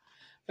people.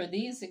 For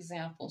these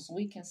examples,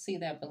 we can see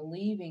that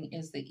believing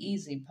is the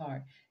easy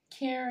part.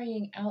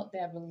 Carrying out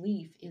that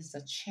belief is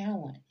a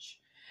challenge.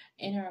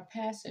 In our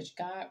passage,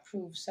 God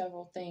proved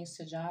several things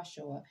to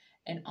Joshua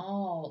and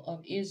all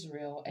of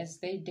Israel as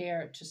they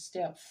dared to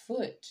step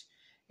foot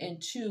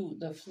into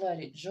the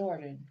flooded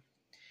Jordan.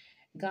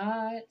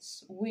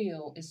 God's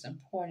will is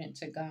important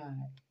to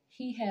God.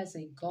 He has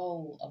a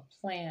goal, a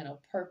plan, a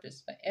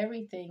purpose for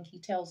everything He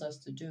tells us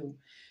to do.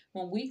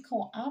 When we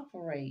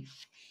cooperate,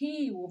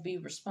 He will be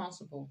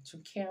responsible to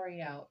carry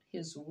out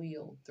His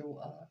will through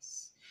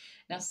us.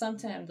 Now,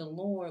 sometimes the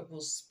Lord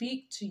will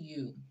speak to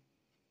you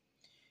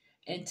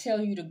and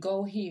tell you to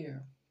go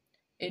here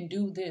and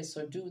do this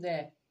or do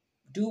that.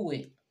 Do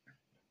it.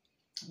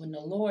 When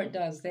the Lord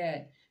does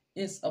that,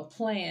 it's a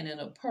plan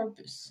and a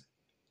purpose.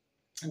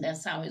 And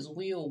that's how His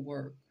will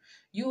work.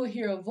 You will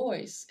hear a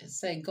voice and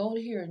say, go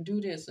here and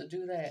do this or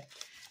do that.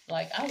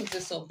 Like I was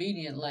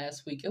disobedient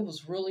last week. It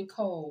was really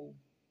cold.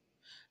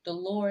 The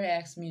Lord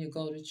asked me to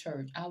go to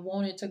church. I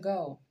wanted to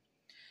go,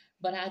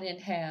 but I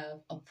didn't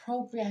have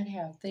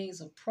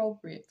things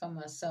appropriate for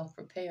myself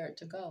prepared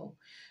to go.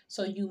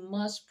 So you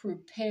must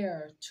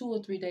prepare 2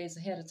 or 3 days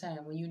ahead of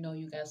time when you know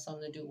you got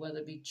something to do, whether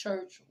it be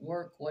church,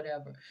 work,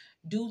 whatever.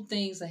 Do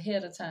things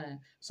ahead of time.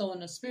 So when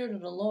the Spirit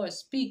of the Lord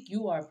speak,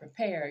 you are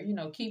prepared.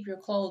 Keep your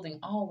clothing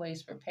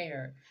always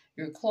prepared.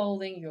 Your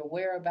clothing, your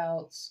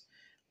whereabouts,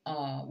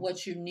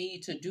 what you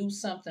need to do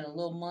something, a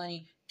little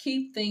money.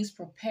 Keep things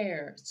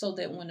prepared so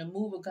that when the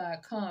move of God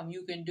comes,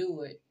 you can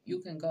do it. You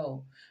can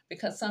go.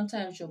 Because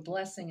sometimes your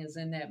blessing is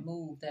in that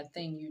move, that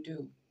thing you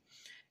do.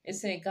 It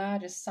said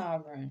God is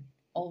sovereign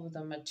over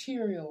the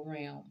material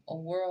realm, a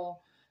world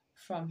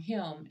from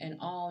Him, and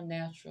all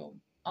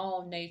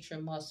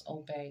nature must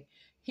obey.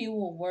 He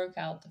will work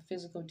out the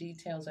physical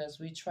details as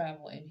we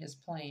travel in His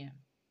plan.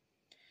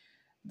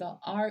 The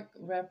ark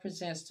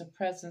represents the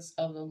presence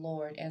of the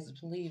Lord as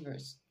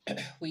believers.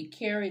 We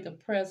carry the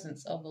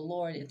presence of the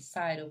Lord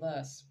inside of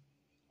us.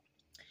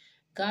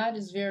 God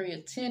is very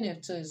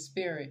attentive to His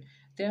Spirit.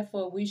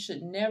 Therefore, we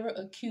should never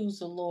accuse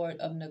the Lord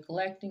of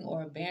neglecting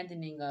or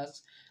abandoning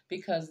us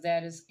because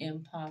that is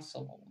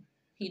impossible.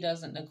 He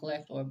doesn't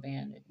neglect or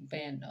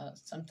abandon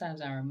us.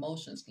 Sometimes our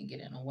emotions can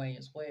get in the way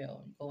as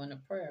well. Go into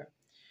prayer.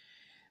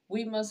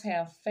 We must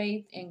have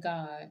faith in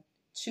God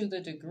to the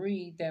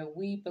degree that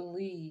we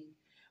believe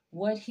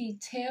what He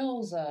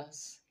tells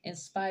us in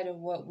spite of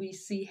what we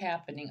see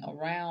happening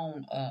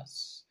around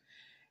us.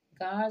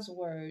 God's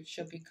word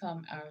should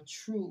become our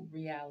true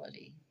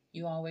reality.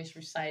 You always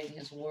reciting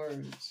His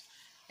words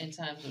in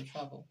times of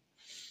trouble.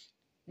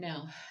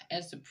 Now,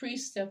 as the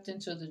priest stepped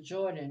into the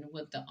Jordan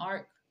with the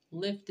ark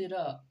lifted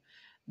up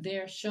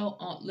their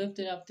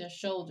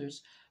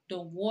shoulders,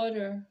 the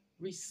water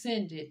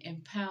rescinded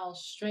and piled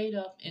straight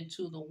up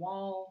into the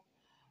wall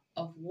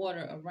of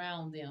water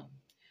around them.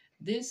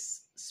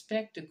 This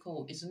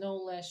spectacle is no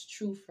less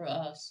true for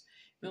us.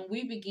 When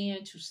we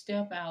begin to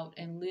step out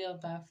and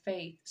live by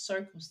faith,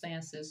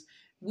 circumstances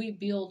will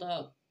build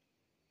up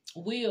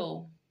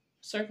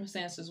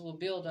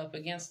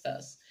against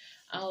us.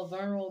 Our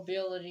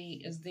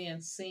vulnerability is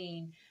then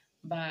seen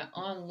by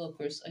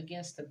onlookers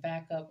against the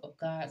backup of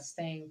God's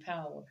staying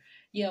power.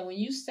 Yeah, when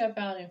you step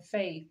out in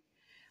faith,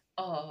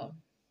 uh,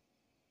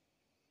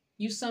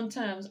 you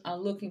sometimes are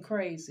looking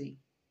crazy.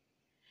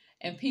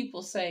 And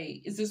people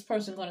say, is this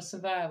person going to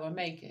survive or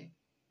make it?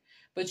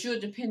 But you're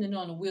depending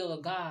on the will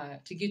of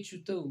God to get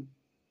you through.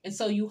 And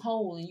so you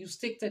hold and you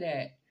stick to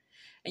that.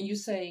 And you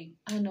say,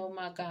 I know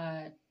my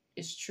God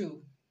is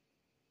true.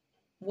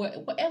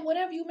 And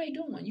whatever you may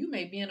do, you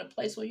may be in a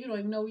place where you don't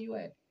even know where you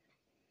at.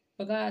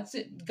 But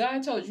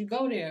God told you,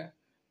 go there,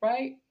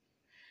 right?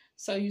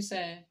 So you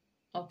say,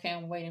 okay,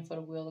 I'm waiting for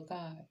the will of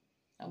God.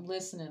 I'm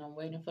listening. I'm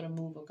waiting for the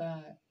move of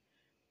God.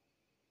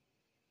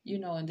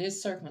 In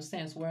this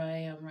circumstance where I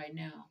am right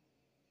now.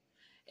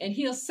 And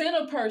he'll send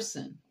a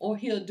person or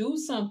he'll do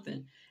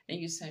something. And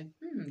you say,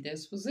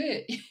 this was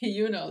it.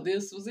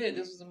 This was it.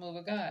 This was the move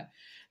of God.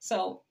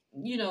 So,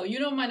 you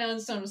don't might not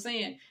understand what I'm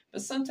saying,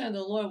 but sometimes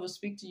the Lord will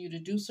speak to you to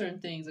do certain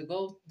things or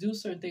go do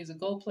certain things or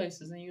go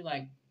places. And you're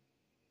like,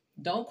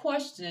 don't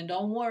question it.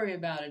 Don't worry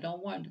about it.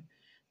 Don't wonder.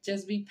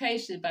 Just be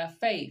patient by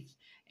faith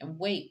and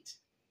wait.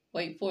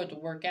 Wait for it to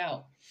work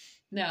out.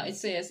 Now, it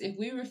says, if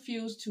we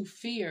refuse to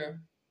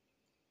fear,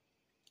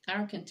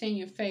 our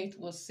continued faith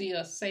will see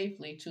us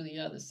safely to the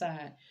other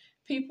side.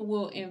 People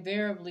will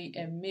invariably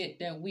admit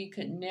that we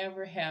could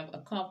never have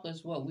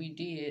accomplished what we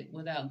did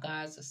without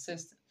God's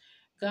assistance.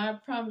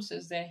 God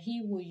promises that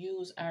He will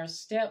use our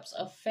steps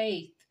of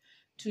faith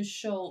to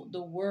show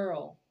the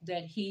world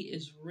that He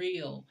is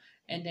real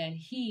and that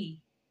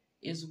He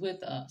is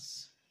with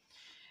us.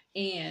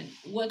 And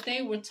what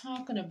they were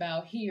talking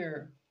about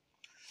here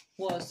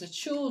was the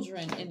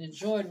children in the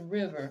Jordan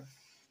River.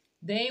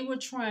 They were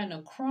trying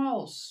to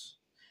cross.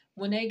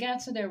 When they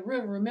got to that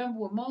river, remember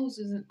with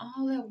Moses and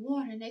all that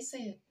water, and they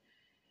said,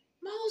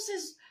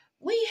 Moses,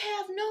 we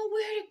have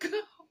nowhere to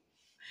go.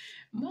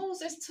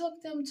 Moses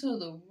took them to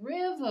the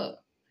river,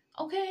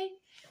 okay?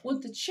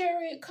 With the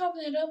chariot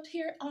covering it up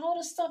here, all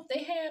the stuff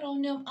they had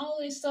on them, all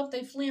this stuff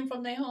they fleeing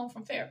from their home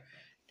from Pharaoh.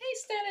 They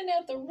standing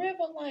at the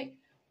river like,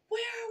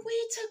 where are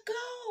we to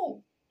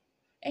go?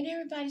 And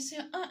everybody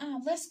said,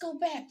 let's go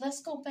back,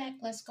 let's go back,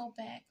 let's go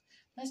back.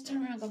 Let's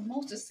turn around. But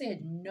Moses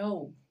said,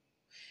 no.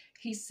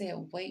 He said,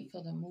 wait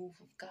for the move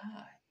of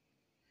God.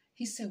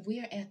 He said,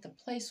 we are at the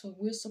place where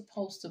we're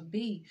supposed to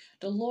be.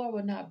 The Lord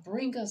will not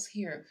bring us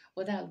here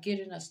without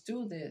getting us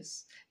through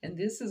this. And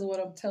this is what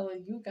I'm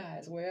telling you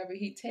guys. Wherever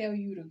He tell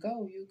you to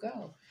go, you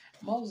go.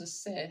 Moses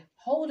said,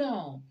 hold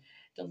on.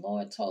 The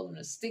Lord told him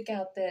to stick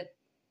out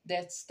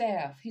that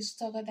staff. He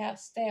stuck out that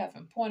staff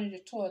and pointed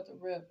it toward the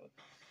river.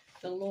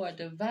 The Lord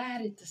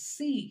divided the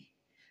sea.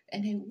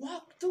 And they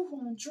walked through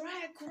on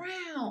dry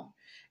ground.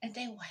 And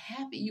they were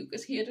happy. You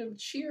could hear them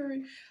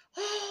cheering.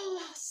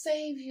 Oh,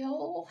 Savior.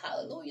 Oh,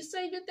 hallelujah.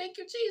 Savior, thank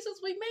you,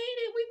 Jesus. We made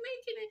it. We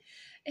making it.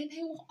 And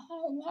they were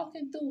all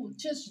walking through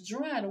just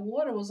dry. The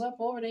water was up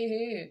over their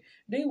head.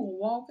 They were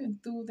walking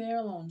through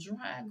there on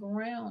dry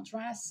ground,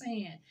 dry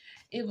sand.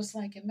 It was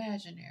like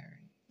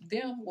imaginary.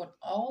 Them with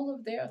all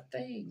of their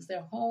things,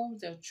 their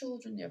homes, their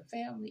children, their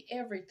family,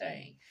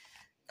 everything.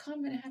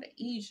 Coming out of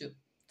Egypt.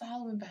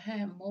 Following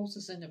behind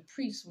Moses, and the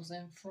priest was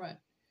in front.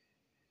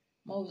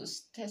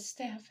 Moses set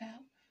staff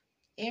out.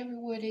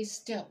 Everywhere they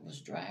stepped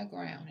was dry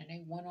ground, and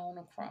they went on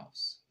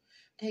across.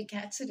 They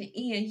got to the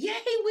end. Yay,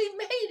 we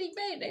made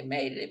it, They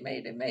made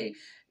it.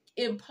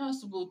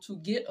 Impossible to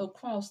get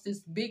across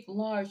this big,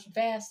 large,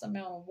 vast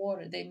amount of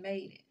water. They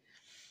made it.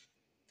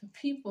 The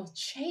people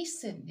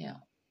chasing them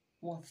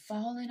were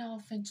falling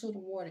off into the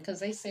water because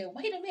they said,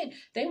 wait a minute.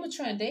 They were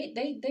trying,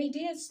 they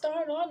did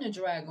start on the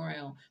dry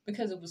ground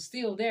because it was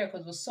still there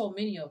because there was so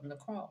many of them to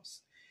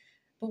cross.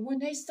 But when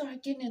they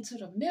started getting into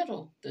the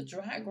middle, the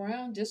dry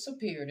ground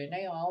disappeared and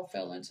they all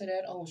fell into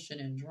that ocean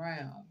and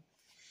drowned.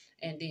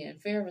 And then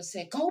Pharaoh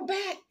said, go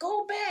back.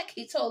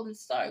 He told them to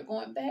start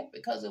going back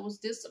because it was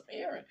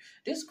disappearing.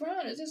 This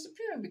ground is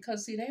disappearing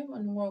because, see, they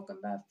weren't walking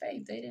by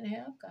faith. They didn't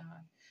have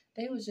God.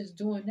 They was just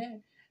doing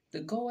that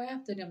to go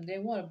after them. They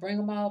want to bring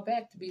them all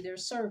back to be their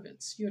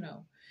servants,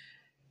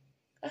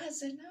 God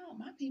said, no,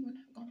 my people are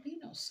not going to be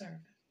no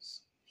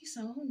servants. He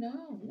said, oh,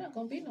 no, we're not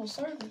going to be no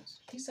servants.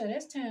 He said,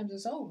 that time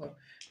is over.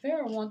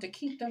 Pharaoh wanted to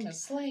keep them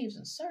as slaves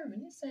and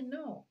servants. He said,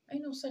 no,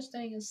 ain't no such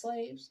thing as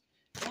slaves.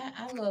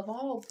 I love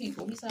all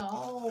people. He said,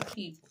 all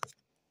people.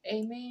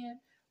 Amen.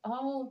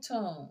 All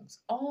tongues,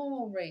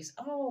 all race,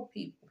 all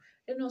people.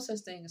 There's no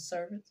such thing as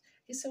servants.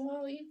 He said,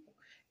 all equal.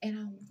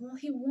 And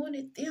he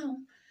wanted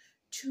them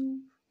to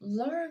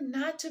learn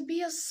not to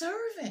be a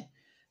servant.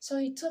 So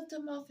he took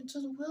them off into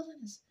the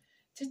wilderness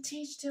to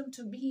teach them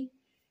to be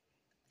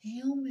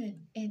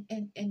human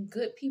and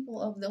good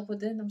people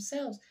within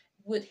themselves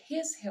with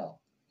His help,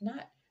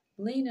 not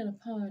leaning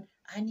upon,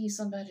 I need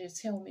somebody to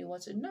tell me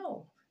what to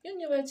know. You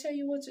never tell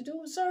you what to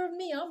do. Serve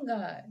me. I'm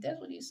God. That's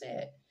what He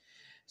said.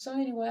 So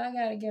anyway, I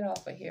got to get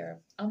off of here.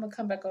 I'm going to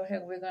come back over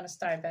here. We're going to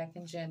start back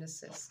in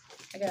Genesis.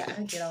 I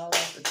get all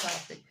off the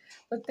topic.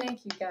 But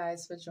thank you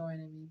guys for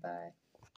joining me. Bye.